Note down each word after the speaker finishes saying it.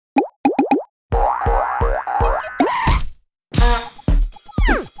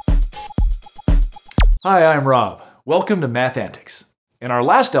Hi, I'm Rob. Welcome to Math Antics. In our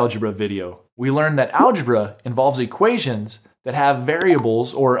last algebra video, we learned that algebra involves equations that have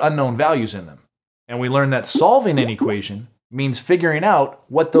variables or unknown values in them. And we learned that solving an equation means figuring out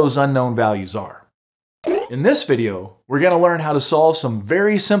what those unknown values are. In this video, we're going to learn how to solve some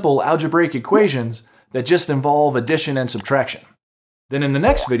very simple algebraic equations that just involve addition and subtraction. Then in the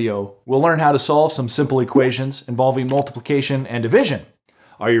next video, we'll learn how to solve some simple equations involving multiplication and division.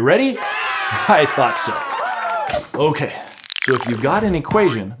 Are you ready? I thought so. Okay, so if you've got an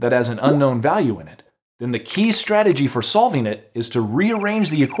equation that has an unknown value in it, then the key strategy for solving it is to rearrange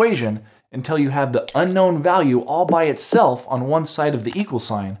the equation until you have the unknown value all by itself on one side of the equal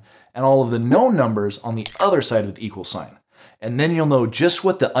sign and all of the known numbers on the other side of the equal sign. And then you'll know just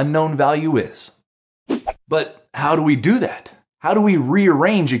what the unknown value is. But how do we do that? How do we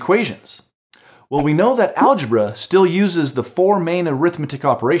rearrange equations? Well, we know that algebra still uses the four main arithmetic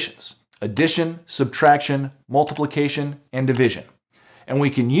operations: addition, subtraction, multiplication, and division. And we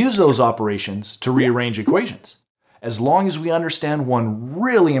can use those operations to rearrange equations, as long as we understand one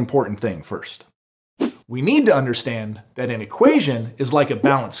really important thing first. We need to understand that an equation is like a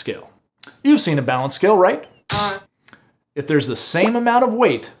balance scale. You've seen a balance scale, right? If there's the same amount of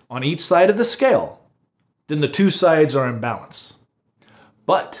weight on each side of the scale, then the two sides are in balance.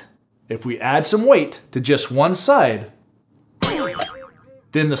 But if we add some weight to just one side,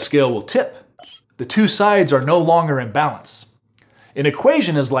 then the scale will tip. The two sides are no longer in balance. An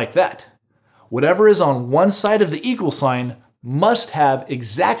equation is like that. Whatever is on one side of the equal sign must have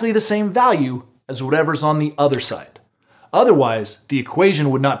exactly the same value as whatever's on the other side. Otherwise, the equation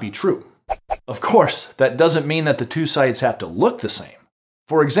would not be true. Of course, that doesn't mean that the two sides have to look the same.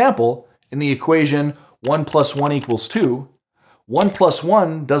 For example, in the equation 1 plus 1 equals 2, 1 plus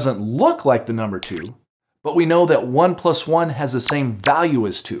 1 doesn't look like the number 2, but we know that 1 plus 1 has the same value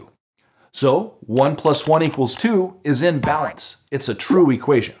as 2. So 1 plus 1 equals 2 is in balance. It's a true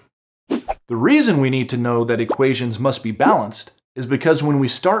equation. The reason we need to know that equations must be balanced is because when we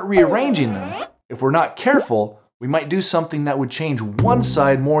start rearranging them, if we're not careful, we might do something that would change one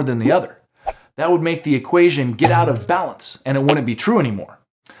side more than the other. That would make the equation get out of balance and it wouldn't be true anymore.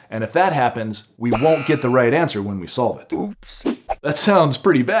 And if that happens, we won't get the right answer when we solve it. Oops. That sounds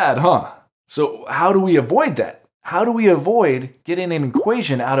pretty bad, huh? So how do we avoid that? How do we avoid getting an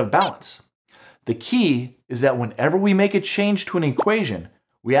equation out of balance? The key is that whenever we make a change to an equation,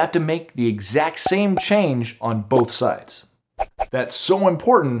 we have to make the exact same change on both sides. That's so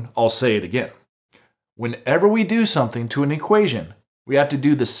important, I'll say it again. Whenever we do something to an equation, we have to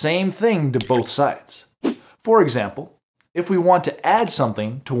do the same thing to both sides. For example, if we want to add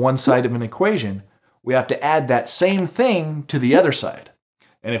something to one side of an equation, we have to add that same thing to the other side.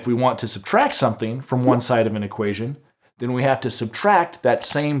 And if we want to subtract something from one side of an equation, then we have to subtract that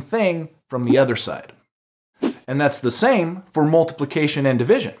same thing from the other side. And that's the same for multiplication and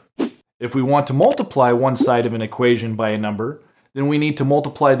division. If we want to multiply one side of an equation by a number, then we need to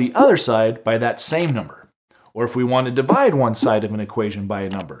multiply the other side by that same number. Or if we want to divide one side of an equation by a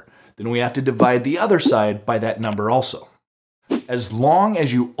number, then we have to divide the other side by that number also. As long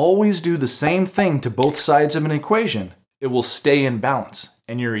as you always do the same thing to both sides of an equation, it will stay in balance,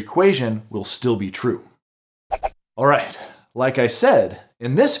 and your equation will still be true. Alright, like I said,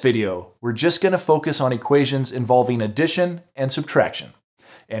 in this video, we're just going to focus on equations involving addition and subtraction.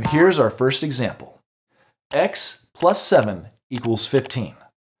 And here's our first example. X plus 7 equals 15.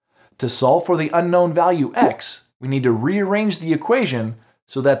 To solve for the unknown value x, we need to rearrange the equation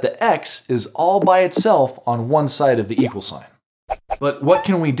so that the x is all by itself on one side of the equal sign. But what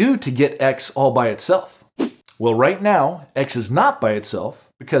can we do to get x all by itself? Well, right now, x is not by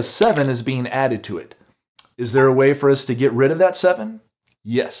itself because 7 is being added to it. Is there a way for us to get rid of that 7?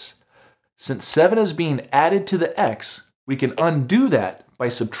 Yes. Since 7 is being added to the x, we can undo that by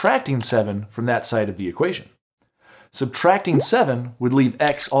subtracting 7 from that side of the equation. Subtracting 7 would leave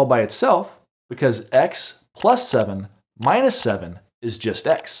x all by itself because x plus 7 minus 7 is just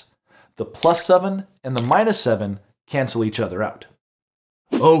x. The plus 7 and the minus 7 cancel each other out.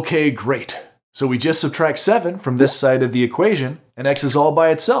 Okay, great. So we just subtract 7 from this side of the equation and x is all by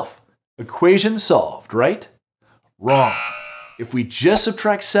itself. Equation solved, right? Wrong. If we just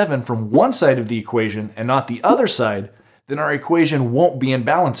subtract 7 from one side of the equation and not the other side, then our equation won't be in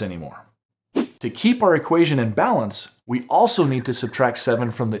balance anymore. To keep our equation in balance, we also need to subtract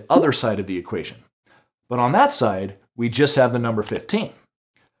 7 from the other side of the equation. But on that side, we just have the number 15.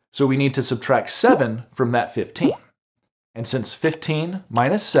 So we need to subtract 7 from that 15. And since 15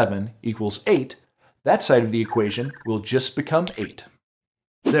 minus 7 equals 8, that side of the equation will just become 8.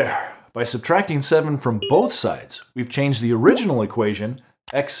 There. By subtracting 7 from both sides, we've changed the original equation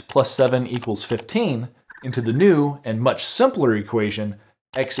x plus 7 equals 15 into the new and much simpler equation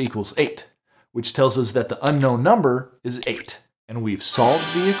x equals 8, which tells us that the unknown number is 8, and we've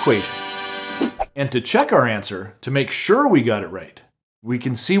solved the equation. And to check our answer, to make sure we got it right, we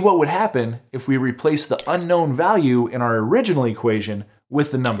can see what would happen if we replace the unknown value in our original equation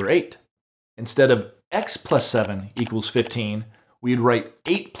with the number 8. Instead of x plus 7 equals 15, we'd write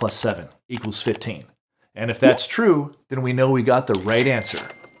 8 plus 7 equals 15. And if that's true, then we know we got the right answer.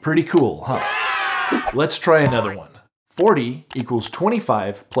 Pretty cool, huh? Let's try another one. 40 equals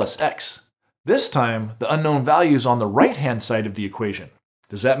 25 plus x. This time, the unknown value is on the right-hand side of the equation.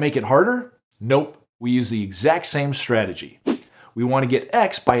 Does that make it harder? Nope, we use the exact same strategy. We want to get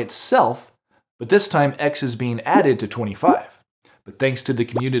x by itself, but this time x is being added to 25. But thanks to the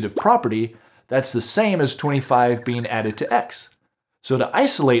commutative property, that's the same as 25 being added to x. So to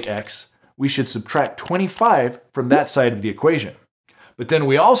isolate x, we should subtract 25 from that side of the equation. But then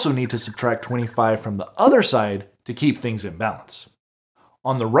we also need to subtract 25 from the other side to keep things in balance.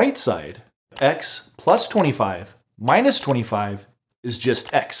 On the right side, x plus 25 minus 25 is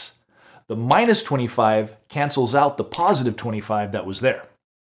just x. The minus 25 cancels out the positive 25 that was there.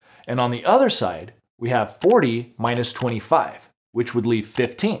 And on the other side, we have 40 minus 25, which would leave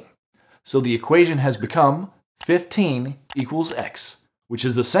 15. So the equation has become 15 equals x, which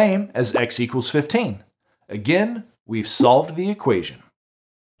is the same as x equals 15. Again, we've solved the equation.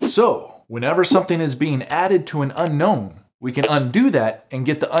 So, whenever something is being added to an unknown, we can undo that and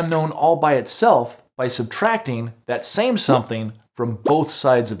get the unknown all by itself by subtracting that same something from both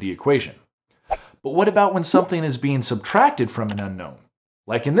sides of the equation. But what about when something is being subtracted from an unknown?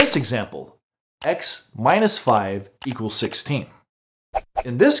 Like in this example, x minus 5 equals 16.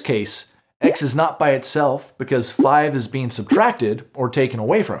 In this case, x is not by itself because 5 is being subtracted or taken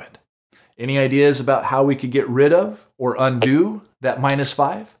away from it. Any ideas about how we could get rid of or undo that minus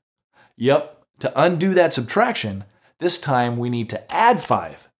 5? Yep, to undo that subtraction, this time we need to add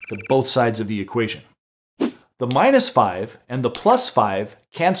 5 to both sides of the equation. The minus 5 and the plus 5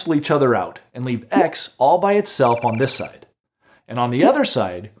 cancel each other out and leave x all by itself on this side. And on the other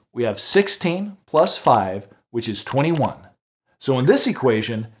side, we have 16 plus 5, which is 21. So in this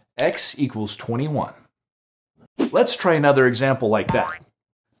equation, x equals 21. Let's try another example like that.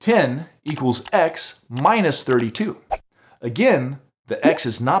 10 equals x minus 32. Again, the x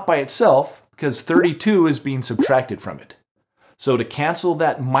is not by itself because 32 is being subtracted from it. So to cancel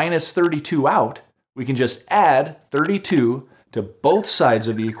that minus 32 out, we can just add 32 to both sides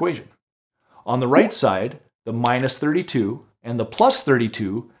of the equation. On the right side, the minus 32 and the plus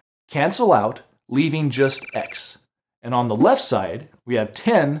 32 cancel out, leaving just x. And on the left side, we have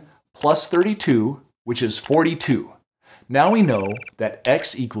 10 plus 32, which is 42. Now we know that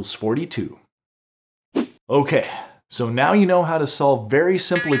x equals 42. Okay, so now you know how to solve very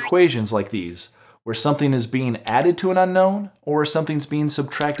simple equations like these, where something is being added to an unknown or something's being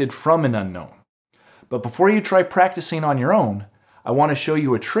subtracted from an unknown. But before you try practicing on your own, I want to show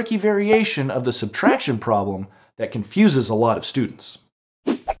you a tricky variation of the subtraction problem that confuses a lot of students.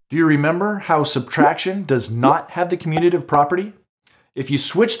 Do you remember how subtraction does not have the commutative property? If you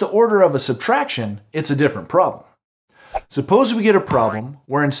switch the order of a subtraction, it's a different problem. Suppose we get a problem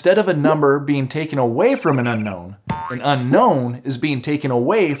where instead of a number being taken away from an unknown is being taken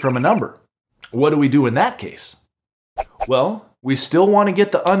away from a number. What do we do in that case? Well, we still want to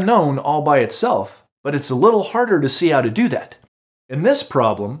get the unknown all by itself, but it's a little harder to see how to do that. In this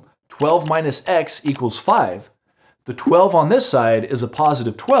problem, 12 minus x equals 5. The 12 on this side is a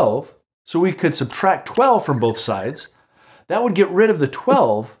positive 12, so we could subtract 12 from both sides. That would get rid of the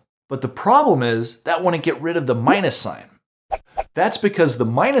 12, but the problem is that wouldn't get rid of the minus sign. That's because the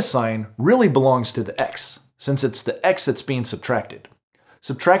minus sign really belongs to the x, since it's the x that's being subtracted.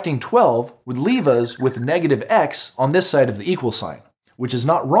 Subtracting 12 would leave us with negative x on this side of the equal sign, which is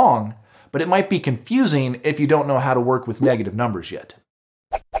not wrong, but it might be confusing if you don't know how to work with negative numbers yet.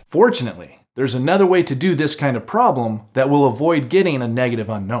 Fortunately, there's another way to do this kind of problem that will avoid getting a negative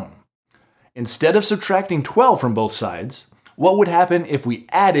unknown. Instead of subtracting 12 from both sides, what would happen if we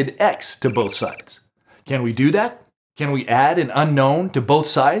added x to both sides? Can we do that? Can we add an unknown to both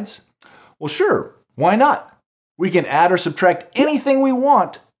sides? Well, sure, why not? We can add or subtract anything we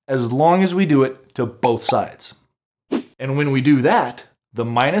want as long as we do it to both sides. And when we do that, the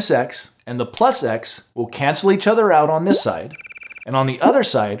minus x and the plus x will cancel each other out on this side, and on the other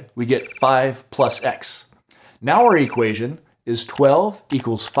side, we get 5 plus x. Now our equation is 12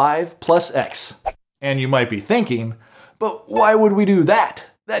 equals 5 plus x. And you might be thinking, but why would we do that?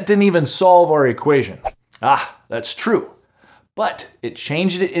 That didn't even solve our equation. Ah, that's true. But it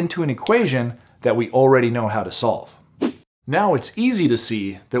changed it into an equation that we already know how to solve. Now it's easy to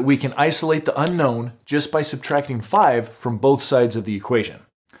see that we can isolate the unknown just by subtracting 5 from both sides of the equation.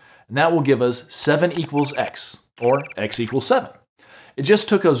 And that will give us 7 equals x, or x equals 7. It just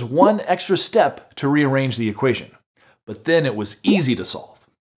took us one extra step to rearrange the equation, but then it was easy to solve.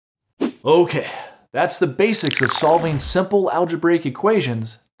 Okay, that's the basics of solving simple algebraic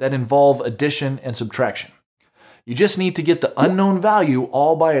equations that involve addition and subtraction. You just need to get the unknown value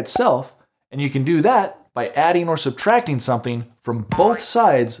all by itself, and you can do that by adding or subtracting something from both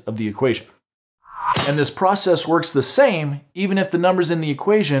sides of the equation. And this process works the same even if the numbers in the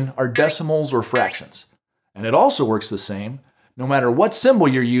equation are decimals or fractions. And it also works the same no matter what symbol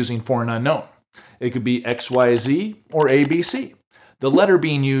you're using for an unknown. It could be x, y, z, or a, b, c. The letter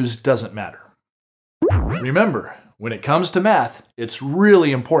being used doesn't matter. Remember, when it comes to math, it's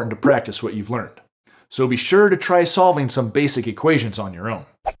really important to practice what you've learned. So be sure to try solving some basic equations on your own.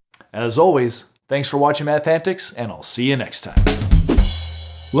 As always, thanks for watching Math Antics, and I'll see you next time.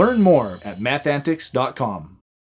 Learn more at mathantics.com.